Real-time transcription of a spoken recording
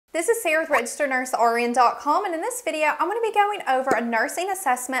This is Sarah with RegisteredNurseRN.com, and in this video I'm going to be going over a nursing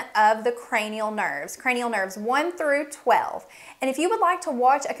assessment of the cranial nerves 1 through 12. And if you would like to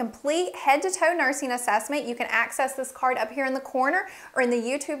watch a complete head-to-toe nursing assessment, you can access this card up here in the corner or in the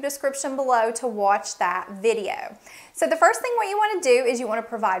YouTube description below to watch that video. So the first thing what you want to do is you want to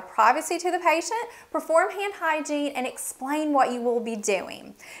provide privacy to the patient, perform hand hygiene, and explain what you will be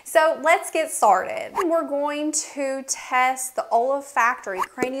doing. So let's get started. We're going to test the olfactory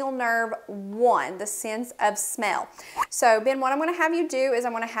cranial nerve 1, the sense of smell. So Ben, what I'm going to have you do is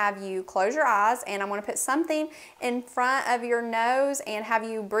I'm going to have you close your eyes and I'm going to put something in front of your nose and have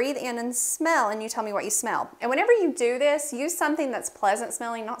you breathe in and smell, and you tell me what you smell. And whenever you do this, use something that's pleasant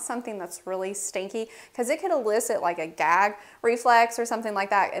smelling, not something that's really stinky, because it could elicit like a gag reflex or something like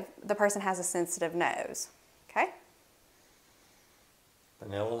that if the person has a sensitive nose. Okay?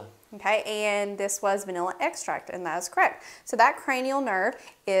 Vanilla. Okay, and this was vanilla extract, and that is correct. So that cranial nerve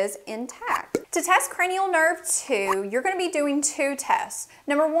is intact. To test cranial nerve 2, you're going to be doing 2 tests.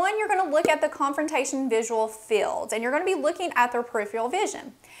 Number 1, you're going to look at the confrontation visual fields, and you're going to be looking at their peripheral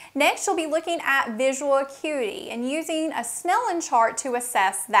vision. Next, you'll be looking at visual acuity and using a Snellen chart to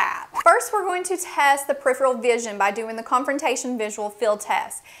assess that. First, we're going to test the peripheral vision by doing the confrontation visual field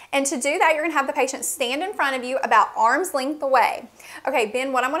test. And to do that, you're going to have the patient stand in front of you about arm's length away. Okay,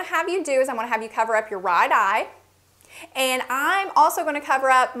 Ben, what I'm going to have you do is I'm going to have you cover up your right eye. And I'm also going to cover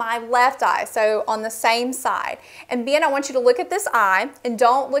up my left eye, so on the same side. And Ben, I want you to look at this eye and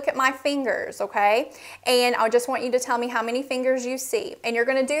don't look at my fingers, okay? And I just want you to tell me how many fingers you see. And you're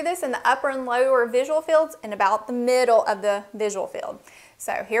going to do this in the upper and lower visual fields and about the middle of the visual field.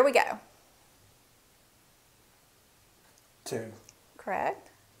 So here we go. 2. Correct.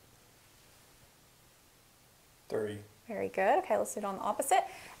 3. Very good. Okay, let's do it on the opposite.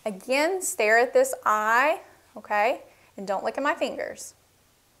 Again, stare at this eye, okay? And don't look at my fingers.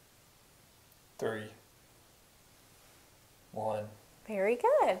 3. 1. Very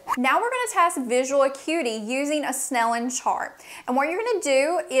good. Now we're going to test visual acuity using a Snellen chart. And what you're going to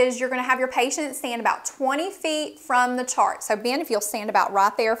do is you're going to have your patient stand about 20 feet from the chart. So Ben, if you'll stand about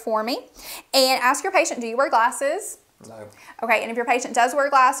right there for me. And ask your patient, do you wear glasses? No. Okay, and if your patient does wear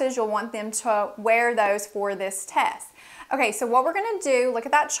glasses, you'll want them to wear those for this test. Okay, so what we're going to do, look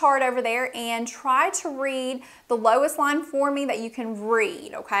at that chart over there and try to read the lowest line for me that you can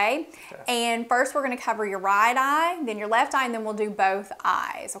read, okay? And first we're going to cover your right eye, then your left eye, and then we'll do both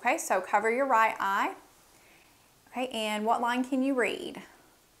eyes, okay? So cover your right eye. Okay, and what line can you read?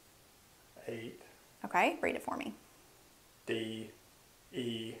 8. Okay, read it for me. D,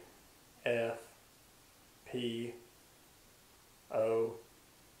 E, F, P, O,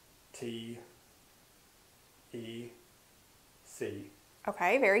 T, E, C.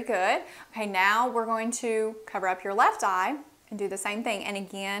 Okay, very good. Okay, now we're going to cover up your left eye and do the same thing. And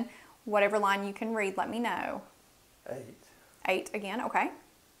again, whatever line you can read, let me know. 8. 8 again, okay.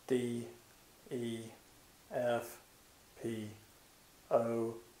 D, E, F, P,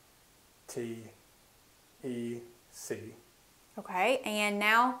 O, T, E, C. Okay, and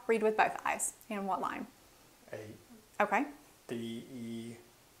now read with both eyes. And what line? 8. Okay. D, E,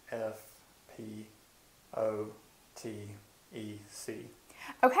 F, P, O, T, E, C.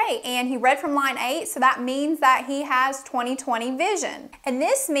 Okay, and he read from line 8, so that means that he has 20/20 vision. And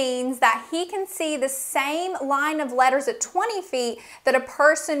this means that he can see the same line of letters at 20 feet that a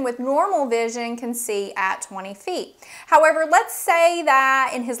person with normal vision can see at 20 feet. However, let's say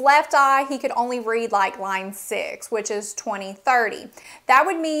that in his left eye, he could only read like line 6, which is 20/30. That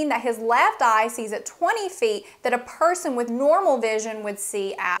would mean that his left eye sees at 20 feet that a person with normal vision would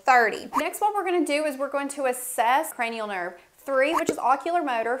see at 30. Next, what we're going to do is we're going to assess cranial nerve 3, which is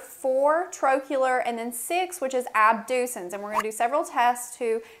oculomotor, 4, trochlear, and then 6, which is abducens. And we're going to do several tests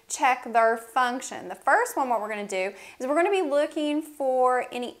to check their function. The first one, what we're going to do is we're going to be looking for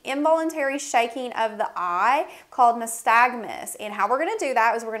any involuntary shaking of the eye called nystagmus. And how we're going to do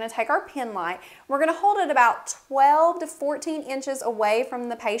that is we're going to take our pen light, we're going to hold it about 12 to 14 inches away from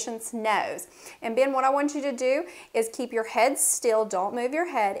the patient's nose. And Ben, what I want you to do is keep your head still, don't move your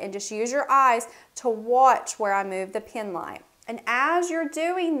head, and just use your eyes to watch where I move the pen light. And as you're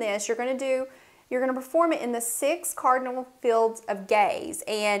doing this, you're going to perform it in the 6 cardinal fields of gaze.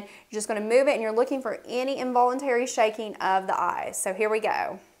 And you're just going to move it and you're looking for any involuntary shaking of the eyes. So here we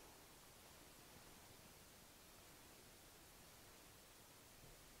go.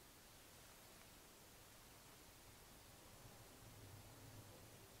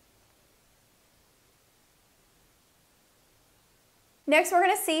 Next, we're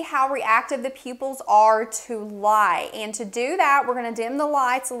going to see how reactive the pupils are to light. And to do that, we're going to dim the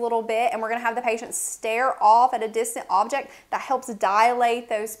lights a little bit, and we're going to have the patient stare off at a distant object. That helps dilate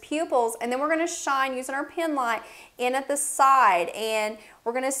those pupils. And then we're going to shine using our pen light in at the side, and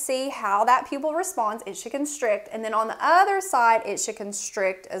we're going to see how that pupil responds. It should constrict, and then on the other side, it should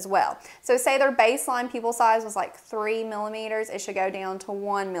constrict as well. So say their baseline pupil size was like 3 millimeters, it should go down to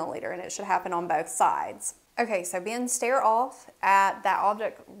 1 milliliter, and it should happen on both sides. Okay, so Ben, stare off at that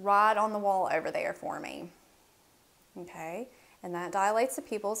object right on the wall over there for me. Okay, and that dilates the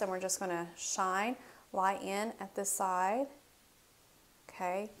pupils, and we're just going to shine light in at this side.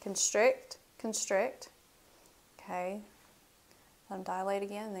 Okay, constrict, constrict. Okay, let them dilate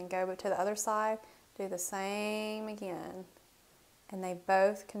again, and then go to the other side, do the same again. And they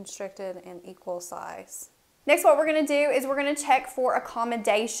both constricted in equal size. Next, what we're going to do is we're going to check for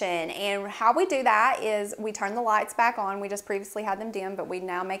accommodation, and how we do that is we turn the lights back on. We just previously had them dim, but we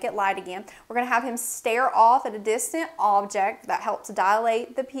now make it light again. We're going to have him stare off at a distant object. That helps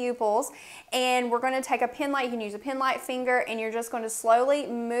dilate the pupils, and we're going to take a pen light. You can use a pen light finger, and you're just going to slowly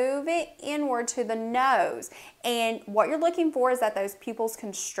move it inward to the nose. And what you're looking for is that those pupils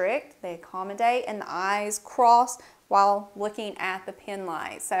constrict, they accommodate, and the eyes cross while looking at the pen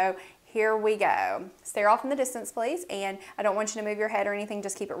light. So here we go. Stare off in the distance, please, and I don't want you to move your head or anything.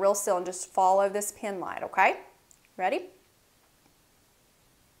 Just keep it real still and just follow this pen light, okay? Ready?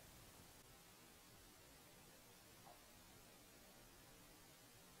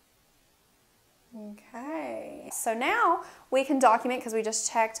 Okay, so now we can document, because we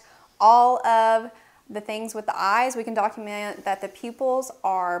just checked all of the things with the eyes, we can document that the pupils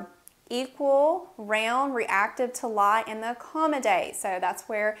are equal, round, reactive to light, and the accommodate. So that's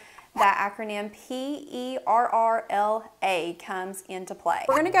where that acronym PERRLA comes into play.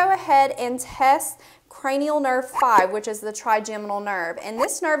 We're going to go ahead and test cranial nerve 5, which is the trigeminal nerve. And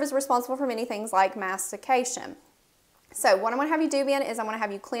this nerve is responsible for many things like mastication. So what I'm going to have you do, Ben, is I'm going to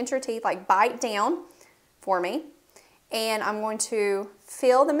have you clench your teeth, like bite down for me. And I'm going to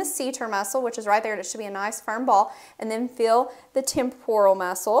feel the masseter muscle, which is right there, and it should be a nice firm ball. And then feel the temporal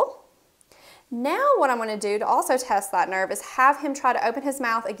muscle. Now what I'm going to do to also test that nerve is have him try to open his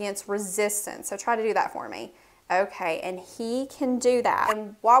mouth against resistance. So try to do that for me. Okay, and he can do that.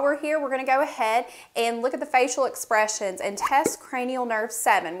 And while we're here, we're going to go ahead and look at the facial expressions and test cranial nerve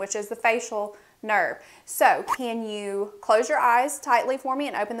 7, which is the facial nerve. So can you close your eyes tightly for me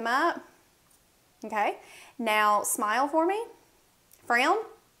and open them up? Okay, now smile for me, frown,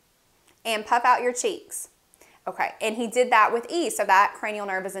 and puff out your cheeks. Okay, and he did that with ease, so that cranial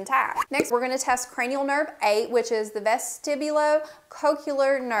nerve is intact. Next, we're going to test cranial nerve 8, which is the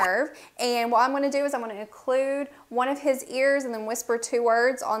vestibulocochlear nerve. And what I'm going to do is I'm going to include one of his ears and then whisper 2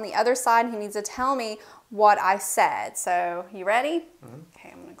 words on the other side. He needs to tell me what I said. So, you ready? Mm-hmm. Okay,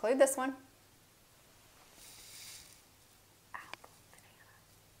 I'm going to include this one.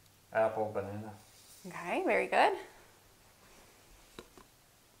 Apple, banana. Okay, very good.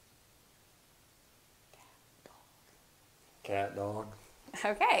 Cat, dog.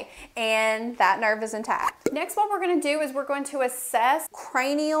 Okay, and that nerve is intact. Next, what we're going to do is we're going to assess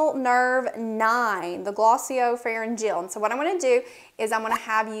cranial nerve 9, the Glossopharyngeal. And so what I'm going to do is I'm going to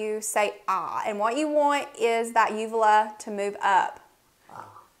have you say ah, and what you want is that uvula to move up.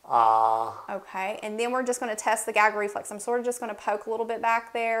 Ah. Okay, and then we're just going to test the gag reflex. I'm sort of just going to poke a little bit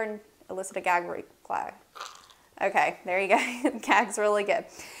back there and elicit a gag reflex. Okay, there you go. Gag's really good.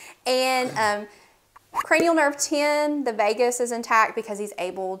 And cranial nerve 10, the vagus is intact because he's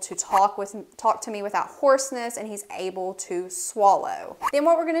able to talk to me without hoarseness, and he's able to swallow. Then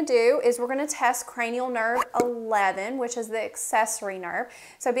what we're going to do is we're going to test cranial nerve 11, which is the accessory nerve.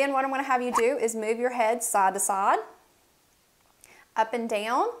 So Ben, what I'm going to have you do is move your head side to side, up and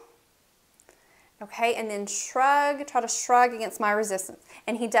down. Okay, and then shrug, try to shrug against my resistance.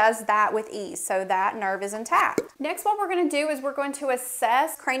 And he does that with ease, so that nerve is intact. Next, what we're going to do is we're going to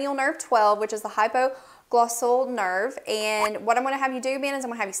assess cranial nerve 12, which is the hypoglossal nerve. And what I'm going to have you do, Ben, is I'm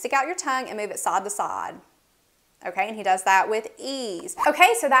going to have you stick out your tongue and move it side to side. Okay, and he does that with ease.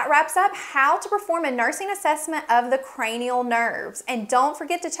 Okay, so that wraps up how to perform a nursing assessment of the cranial nerves. And don't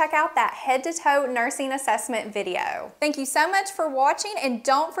forget to check out that head-to-toe nursing assessment video. Thank you so much for watching, and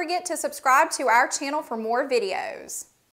don't forget to subscribe to our channel for more videos.